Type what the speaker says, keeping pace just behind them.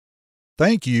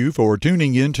Thank you for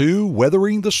tuning into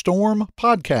Weathering the Storm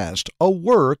podcast, a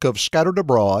work of Scattered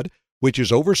Abroad, which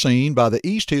is overseen by the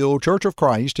East Hill Church of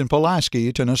Christ in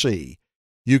Pulaski, Tennessee.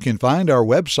 You can find our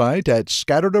website at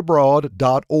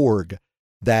scatteredabroad.org.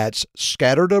 That's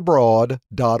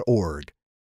scatteredabroad.org.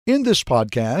 In this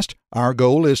podcast, our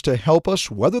goal is to help us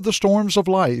weather the storms of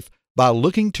life by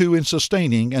looking to and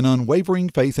sustaining an unwavering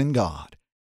faith in God.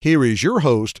 Here is your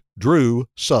host, Drew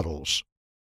Suttles.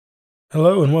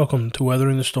 Hello and welcome to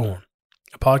Weathering the Storm,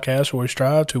 a podcast where we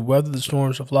strive to weather the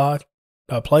storms of life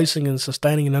by placing and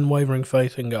sustaining an unwavering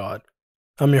faith in God.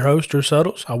 I'm your host, Drew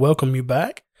Suttles. I welcome you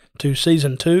back to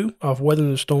Season 2 of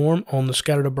Weathering the Storm on the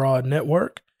Scattered Abroad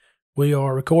Network. We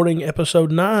are recording Episode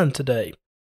 9 today,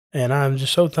 and I'm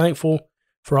just so thankful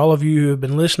for all of you who have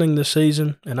been listening this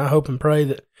season, and I hope and pray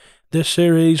that this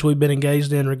series we've been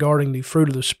engaged in regarding the fruit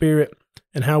of the Spirit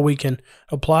and how we can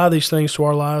apply these things to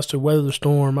our lives to weather the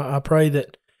storm. I pray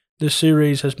that this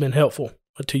series has been helpful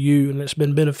to you and it's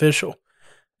been beneficial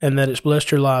and that it's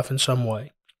blessed your life in some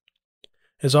way.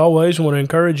 As always, I want to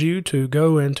encourage you to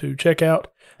go and to check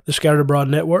out the Scattered Abroad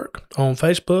Network on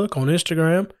Facebook, on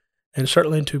Instagram, and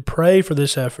certainly to pray for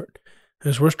this effort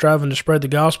as we're striving to spread the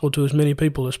gospel to as many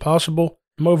people as possible.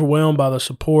 I'm overwhelmed by the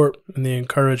support and the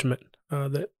encouragement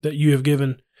that you have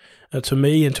given to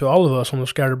me and to all of us on the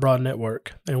Scattered Abroad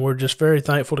Network. And we're just very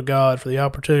thankful to God for the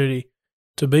opportunity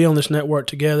to be on this network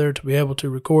together, to be able to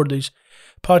record these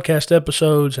podcast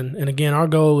episodes. And again, our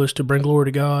goal is to bring glory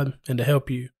to God and to help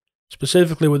you,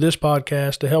 specifically with this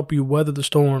podcast, to help you weather the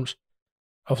storms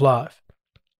of life.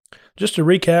 Just to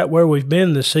recap where we've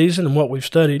been this season and what we've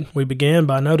studied, we began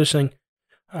by noticing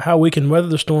how we can weather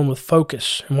the storm with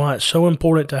focus and why it's so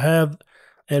important to have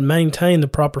and maintain the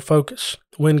proper focus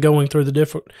when going through the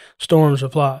different storms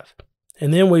of life.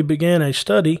 And then we began a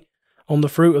study on the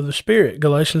fruit of the Spirit,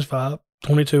 Galatians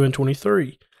 5:22 and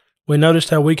 23. We noticed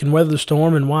how we can weather the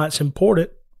storm and why it's important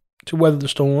to weather the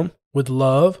storm with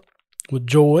love, with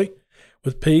joy,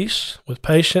 with peace, with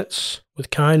patience, with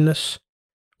kindness,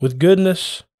 with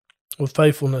goodness, with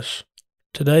faithfulness.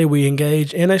 Today we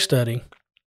engage in a study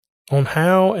on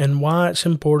how and why it's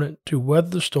important to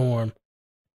weather the storm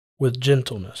with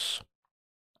gentleness.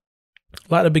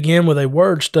 I'd like to begin with a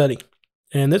word study,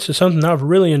 and this is something I've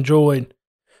really enjoyed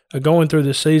going through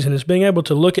this season, is being able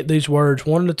to look at these words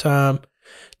one at a time,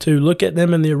 to look at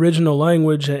them in the original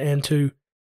language and to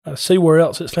see where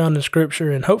else it's found in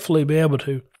Scripture, and hopefully be able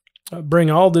to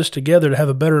bring all this together to have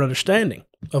a better understanding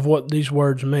of what these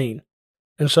words mean.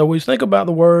 And so we think about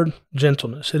the word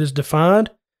gentleness. It is defined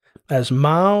as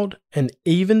mild and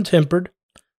even-tempered,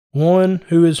 one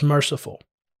who is merciful.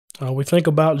 We think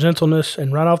about gentleness,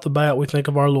 and right off the bat, we think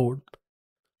of our Lord.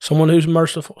 Someone who's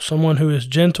merciful, someone who is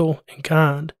gentle and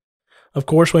kind. Of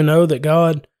course, we know that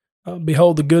God,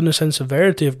 behold the goodness and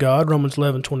severity of God, Romans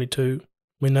 11:22.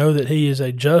 We know that He is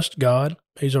a just God.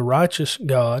 He's a righteous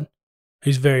God.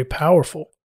 He's very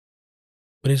powerful.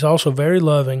 But He's also very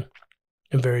loving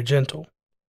and very gentle.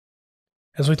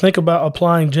 As we think about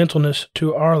applying gentleness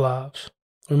to our lives,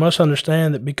 we must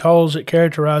understand that because it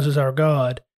characterizes our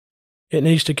God, it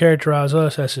needs to characterize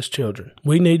us as His children.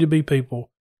 We need to be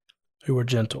people who are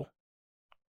gentle.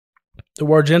 The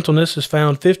word gentleness is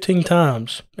found 15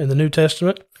 times in the New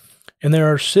Testament, and there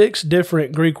are 6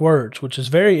 different Greek words, which is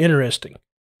very interesting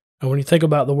when you think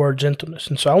about the word gentleness.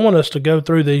 And so I want us to go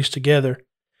through these together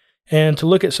and to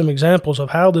look at some examples of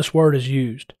how this word is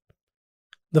used.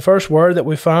 The first word that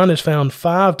we find is found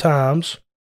 5 times,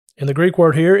 and the Greek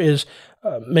word here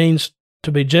means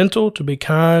to be gentle, to be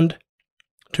kind,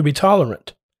 to be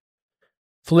tolerant.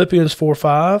 Philippians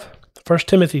 4:5, 1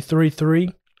 Timothy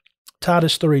 3:3,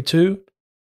 Titus 3:2,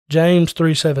 James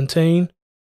 3:17,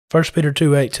 1 Peter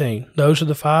 2:18. Those are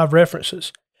the 5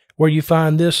 references where you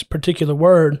find this particular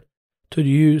word to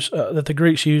use that the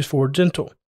Greeks use for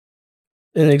gentle.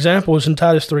 An example is in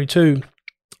Titus 3:2,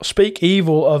 speak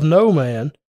evil of no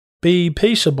man, be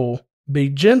peaceable, be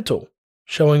gentle,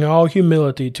 showing all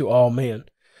humility to all men.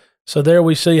 So there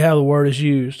we see how the word is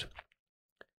used.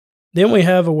 Then we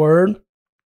have a word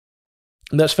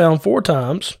that's found 4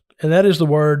 times, and that is the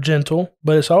word gentle,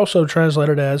 but it's also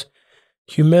translated as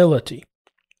humility.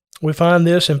 We find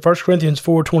this in 1 Corinthians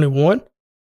 4:21,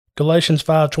 Galatians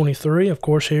 5:23, of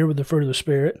course here with the fruit of the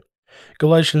Spirit,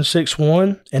 Galatians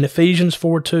 6:1, and Ephesians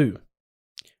 4:2.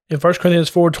 In 1 Corinthians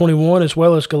 4:21 as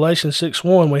well as Galatians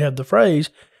 6:1, we have the phrase,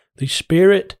 the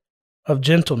spirit of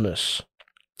gentleness.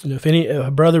 And if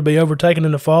a brother be overtaken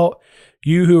in a fault,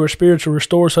 you who are spiritual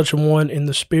restore such a one in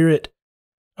the spirit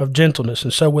of gentleness.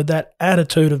 And so with that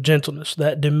attitude of gentleness,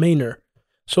 that demeanor.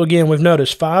 So again, we've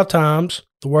noticed 5 times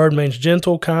the word means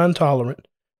gentle, kind, tolerant.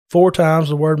 4 times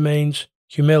the word means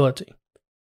humility.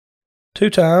 2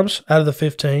 times out of the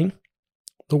 15,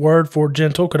 the word for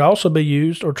gentle could also be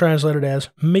used or translated as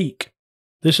meek.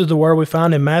 This is the word we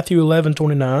find in Matthew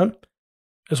 11:29,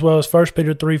 as well as 1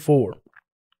 Peter 3:4.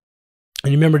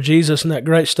 And you remember Jesus in that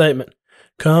great statement,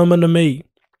 "Come unto me,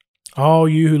 all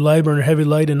you who labor and are heavy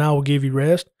laden, and I will give you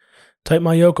rest. Take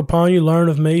my yoke upon you, learn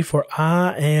of me, for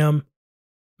I am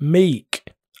meek."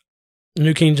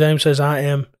 New King James says, "I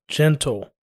am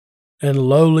gentle and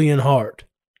lowly in heart,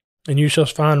 and you shall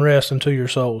find rest unto your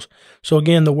souls." So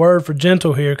again, the word for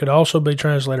gentle here could also be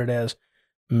translated as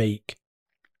meek.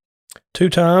 2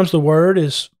 times the word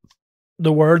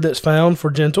that's found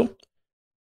for gentle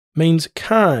means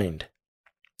kind.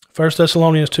 1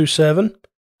 Thessalonians 2:7,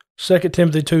 2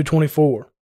 Timothy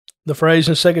 2:24. The phrase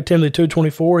in 2 Timothy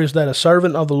 2:24 is that a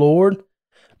servant of the Lord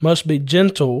must be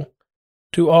gentle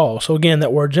to all. So again,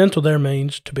 that word gentle there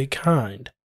means to be kind.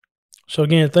 So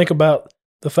again, think about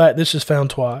the fact this is found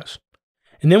twice.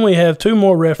 And then we have 2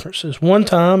 more references. One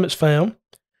time it's found,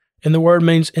 and the word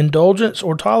means indulgence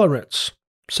or tolerance.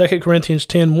 2 Corinthians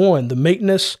 10:1, the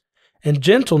meekness and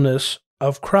gentleness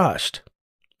of Christ.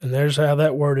 And there's how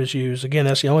that word is used. Again,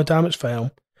 that's the only time it's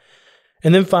found.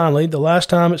 And then finally, the last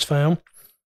time it's found,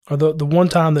 or the one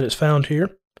time that it's found here,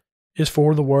 is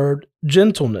for the word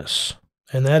gentleness.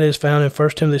 And that is found in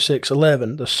 1 Timothy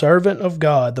 6:11. The servant of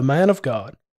God, the man of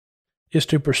God, is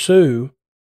to pursue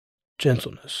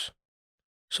gentleness.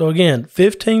 So again,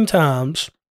 15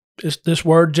 times this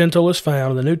word gentle is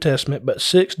found in the New Testament, but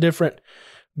 6 different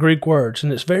Greek words.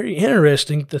 And it's very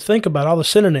interesting to think about all the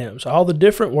synonyms, all the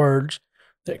different words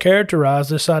that characterize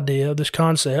this idea, this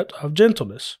concept of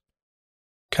gentleness.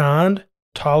 Kind,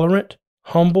 tolerant,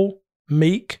 humble,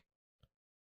 meek.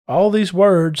 All these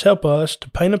words help us to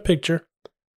paint a picture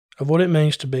of what it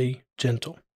means to be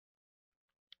gentle.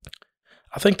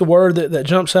 I think the word that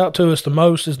jumps out to us the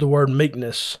most is the word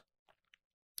meekness.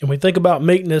 And we think about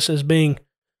meekness as being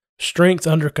strength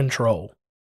under control.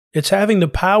 It's having the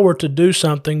power to do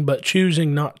something but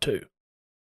choosing not to.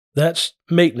 That's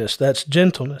meekness, that's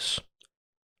gentleness.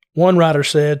 One writer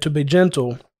said, to be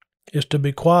gentle is to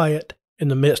be quiet in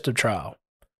the midst of trial.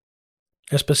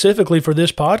 And specifically for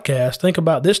this podcast, think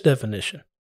about this definition.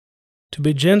 To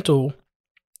be gentle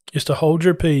is to hold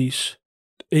your peace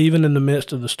even in the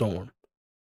midst of the storm.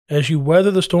 As you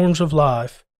weather the storms of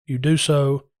life, you do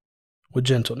so with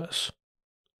gentleness.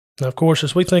 Now, of course,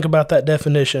 as we think about that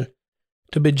definition,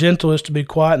 to be gentle is to be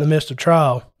quiet in the midst of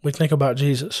trial. We think about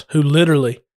Jesus, who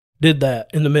literally did that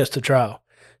in the midst of trial,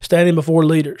 standing before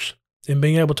leaders and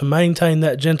being able to maintain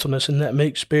that gentleness and that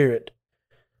meek spirit.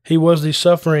 He was the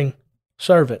suffering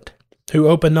servant who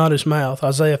opened not his mouth,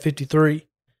 Isaiah 53.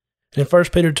 In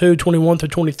 1 Peter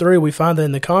 2:21-23, we find that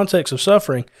in the context of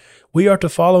suffering, we are to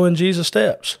follow in Jesus'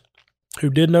 steps, who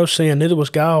did no sin, neither was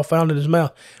guile found in his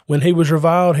mouth. When he was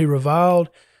reviled, he reviled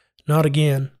not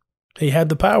again. He had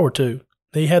the power to.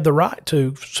 He had the right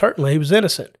to. Certainly, he was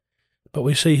innocent. But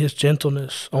we see his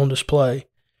gentleness on display,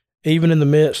 even in the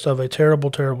midst of a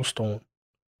terrible, terrible storm.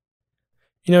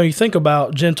 You know, you think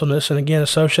about gentleness, and again,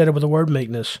 associated with the word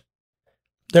meekness.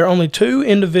 There are only 2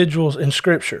 individuals in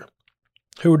Scripture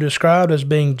who are described as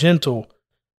being gentle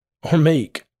or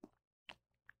meek.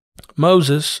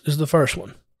 Moses is the first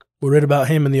one. We read about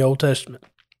him in the Old Testament.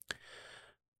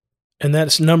 And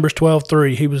that's Numbers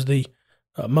 12:3. He was the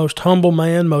most humble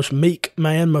man, most meek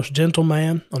man, most gentle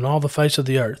man on all the face of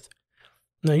the earth.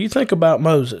 Now, you think about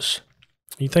Moses.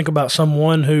 You think about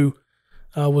someone who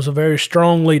was a very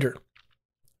strong leader.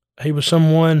 He was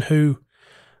someone who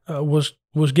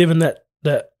was given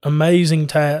that amazing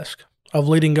task of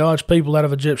leading God's people out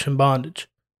of Egyptian bondage.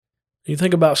 You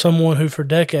think about someone who for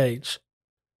decades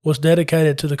was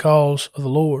dedicated to the cause of the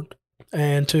Lord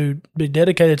and to be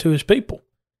dedicated to his people.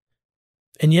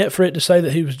 And yet for it to say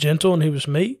that he was gentle and he was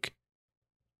meek,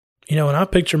 you know, when I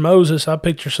picture Moses, I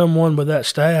picture someone with that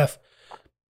staff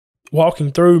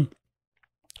walking through,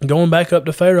 going back up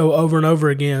to Pharaoh over and over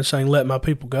again saying, "Let my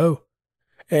people go."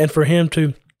 And for him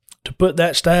to put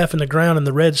that staff in the ground and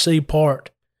the Red Sea part,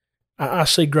 I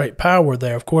see great power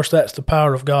there. Of course, that's the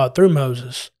power of God through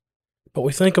Moses. But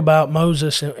we think about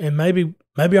Moses, and maybe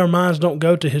our minds don't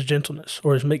go to his gentleness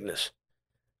or his meekness.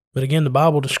 But again, the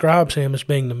Bible describes him as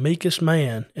being the meekest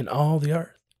man in all the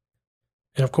earth.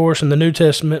 And of course, in the New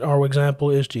Testament, our example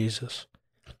is Jesus.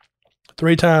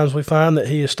 3 times we find that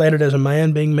he is stated as a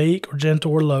man being meek or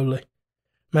gentle or lowly.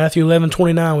 Matthew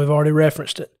 11:29, we've already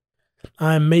referenced it.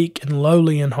 I am meek and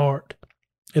lowly in heart.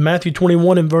 In Matthew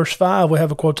 21 and verse 5, we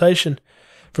have a quotation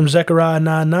from Zechariah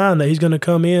 9:9 that he's going to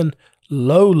come in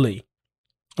lowly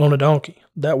on a donkey.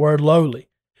 That word lowly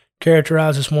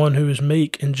characterizes one who is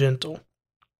meek and gentle.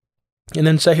 And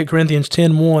then 2 Corinthians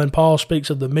 10:1, Paul speaks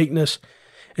of the meekness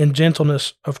and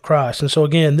gentleness of Christ. And so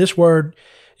again, this word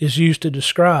is used to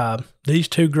describe these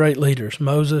two great leaders,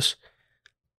 Moses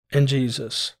and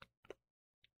Jesus.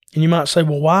 And you might say,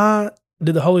 well, why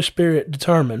did the Holy Spirit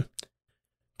determine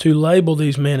to label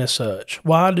these men as such?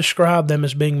 Why describe them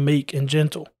as being meek and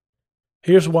gentle?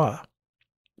 Here's why.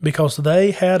 Because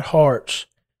they had hearts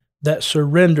that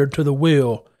surrendered to the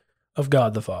will of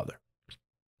God the Father.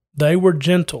 They were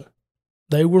gentle.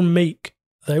 They were meek.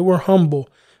 They were humble.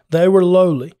 They were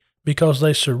lowly because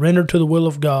they surrendered to the will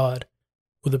of God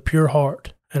with a pure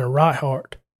heart and a right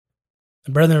heart.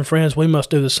 And brethren and friends, we must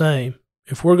do the same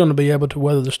if we're going to be able to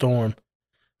weather the storm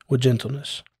with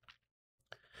gentleness.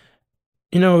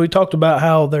 You know, we talked about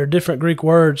how there are different Greek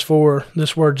words for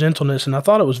this word gentleness, and I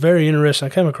thought it was very interesting. I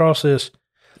came across this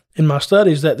in my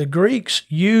studies that the Greeks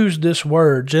used this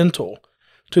word, gentle,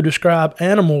 to describe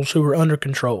animals who were under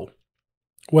control,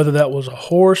 whether that was a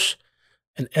horse,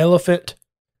 an elephant,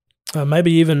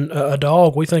 maybe even a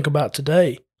dog we think about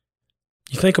today.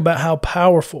 You think about how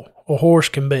powerful a horse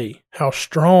can be, how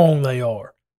strong they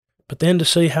are, but then to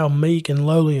see how meek and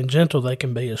lowly and gentle they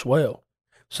can be as well.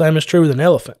 Same is true with an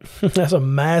elephant. That's a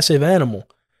massive animal.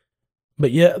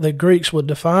 But yet the Greeks would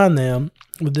define them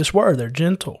with this word. They're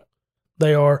gentle.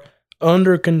 They are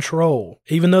under control,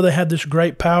 even though they have this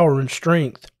great power and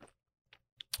strength.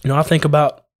 You know, I think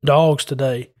about dogs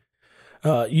today.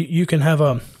 You can have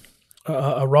a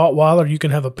Rottweiler, you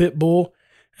can have a pit bull,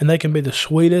 and they can be the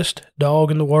sweetest dog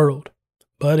in the world.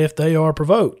 But if they are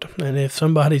provoked, and if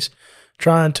somebody's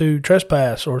trying to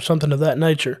trespass or something of that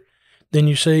nature, then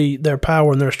you see their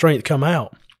power and their strength come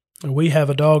out. We have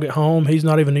a dog at home. He's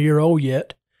not even a year old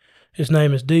yet. His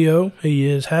name is Dio. He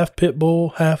is half pit bull,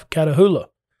 half Catahoula.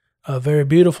 A very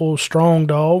beautiful, strong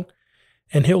dog.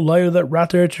 And he'll lay that right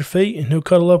there at your feet, and he'll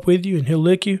cuddle up with you, and he'll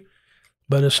lick you.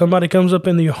 But if somebody comes up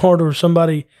in the yard or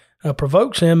somebody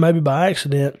provokes him, maybe by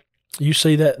accident, you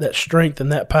see that strength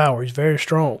and that power. He's very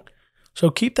strong. So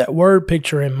keep that word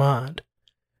picture in mind.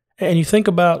 And you think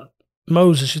about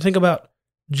Moses, you think about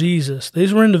Jesus.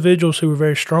 These were individuals who were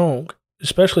very strong,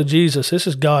 especially Jesus. This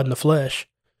is God in the flesh,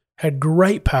 had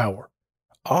great power.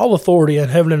 All authority in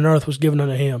heaven and earth was given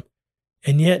unto him.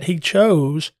 And yet he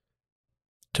chose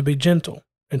to be gentle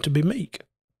and to be meek.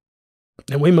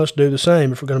 And we must do the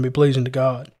same if we're going to be pleasing to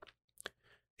God.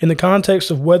 In the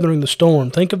context of weathering the storm,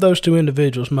 think of those two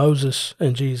individuals, Moses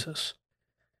and Jesus.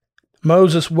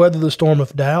 Moses weathered the storm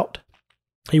of doubt.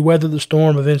 He weathered the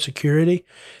storm of insecurity.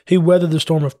 He weathered the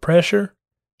storm of pressure.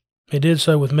 He did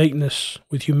so with meekness,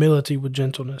 with humility, with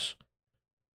gentleness.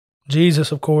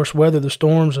 Jesus, of course, weathered the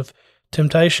storms of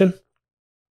temptation,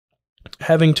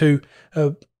 having to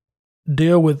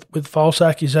deal with false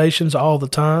accusations all the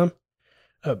time,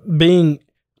 being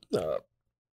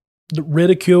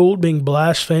ridiculed, being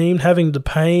blasphemed, having the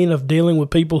pain of dealing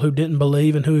with people who didn't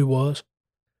believe in who he was,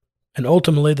 and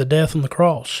ultimately the death on the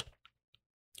cross.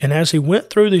 And as he went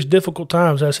through these difficult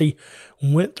times, as he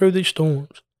went through these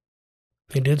storms,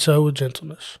 he did so with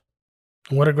gentleness.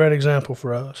 And what a great example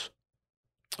for us.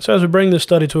 So as we bring this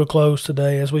study to a close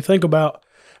today, as we think about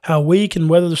how we can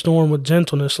weather the storm with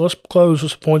gentleness, let's close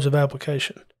with some points of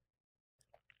application.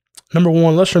 Number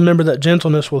one, let's remember that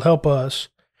gentleness will help us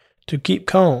to keep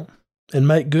calm and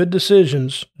make good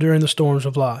decisions during the storms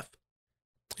of life.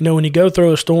 You know, when you go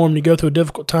through a storm, you go through a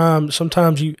difficult time,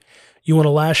 sometimes you want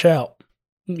to lash out.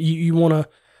 You want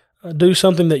to do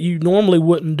something that you normally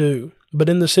wouldn't do. But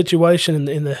in the situation,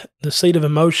 in the seat of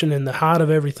emotion, in the height of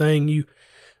everything,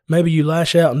 maybe you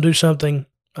lash out and do something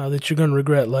that you're going to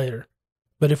regret later.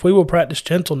 But if we will practice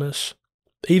gentleness,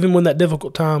 even when that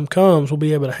difficult time comes, we'll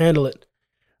be able to handle it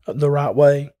the right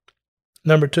way.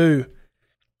 Number two,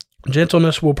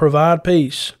 gentleness will provide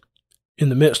peace in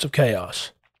the midst of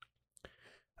chaos.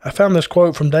 I found this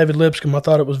quote from David Lipscomb. I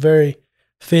thought it was very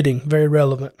fitting, very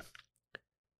relevant.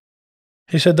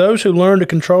 He said, "Those who learn to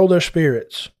control their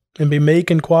spirits and be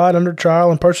meek and quiet under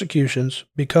trial and persecutions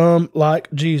become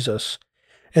like Jesus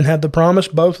and have the promise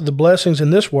both of the blessings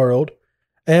in this world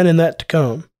and in that to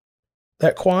come.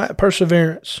 That quiet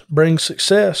perseverance brings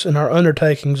success in our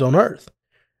undertakings on earth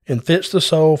and fits the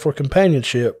soul for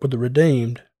companionship with the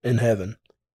redeemed in heaven."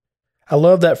 I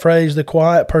love that phrase, the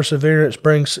quiet perseverance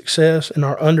brings success in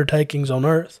our undertakings on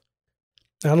earth.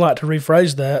 I'd like to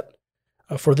rephrase that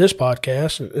for this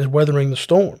podcast as weathering the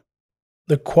storm.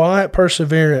 The quiet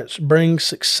perseverance brings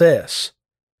success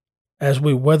as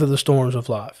we weather the storms of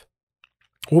life.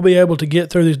 We'll be able to get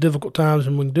through these difficult times,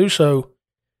 and we can do so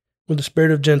with the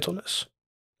spirit of gentleness.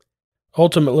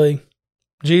 Ultimately,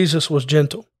 Jesus was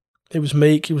gentle. He was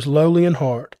meek. He was lowly in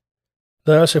heart.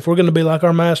 Thus, if we're going to be like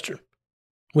our Master,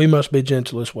 we must be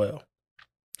gentle as well.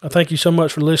 I thank you so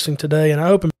much for listening today, and I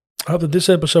hope that this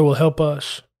episode will help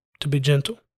us to be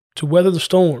gentle, to weather the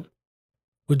storm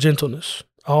with gentleness,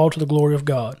 all to the glory of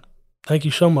God. Thank you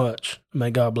so much.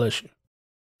 May God bless you.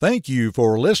 Thank you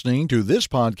for listening to this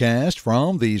podcast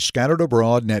from the Scattered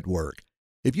Abroad Network.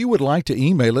 If you would like to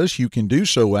email us, you can do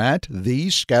so at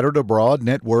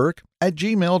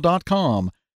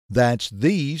thescatteredabroadnetwork@gmail.com. That's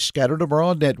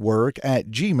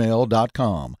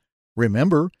thescatteredabroadnetwork@gmail.com.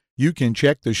 Remember, you can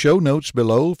check the show notes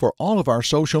below for all of our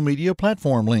social media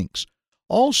platform links.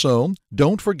 Also,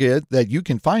 don't forget that you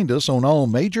can find us on all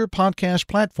major podcast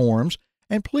platforms,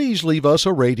 and please leave us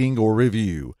a rating or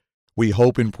review. We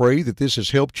hope and pray that this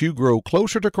has helped you grow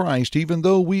closer to Christ even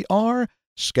though we are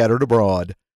scattered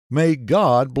abroad. May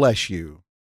God bless you.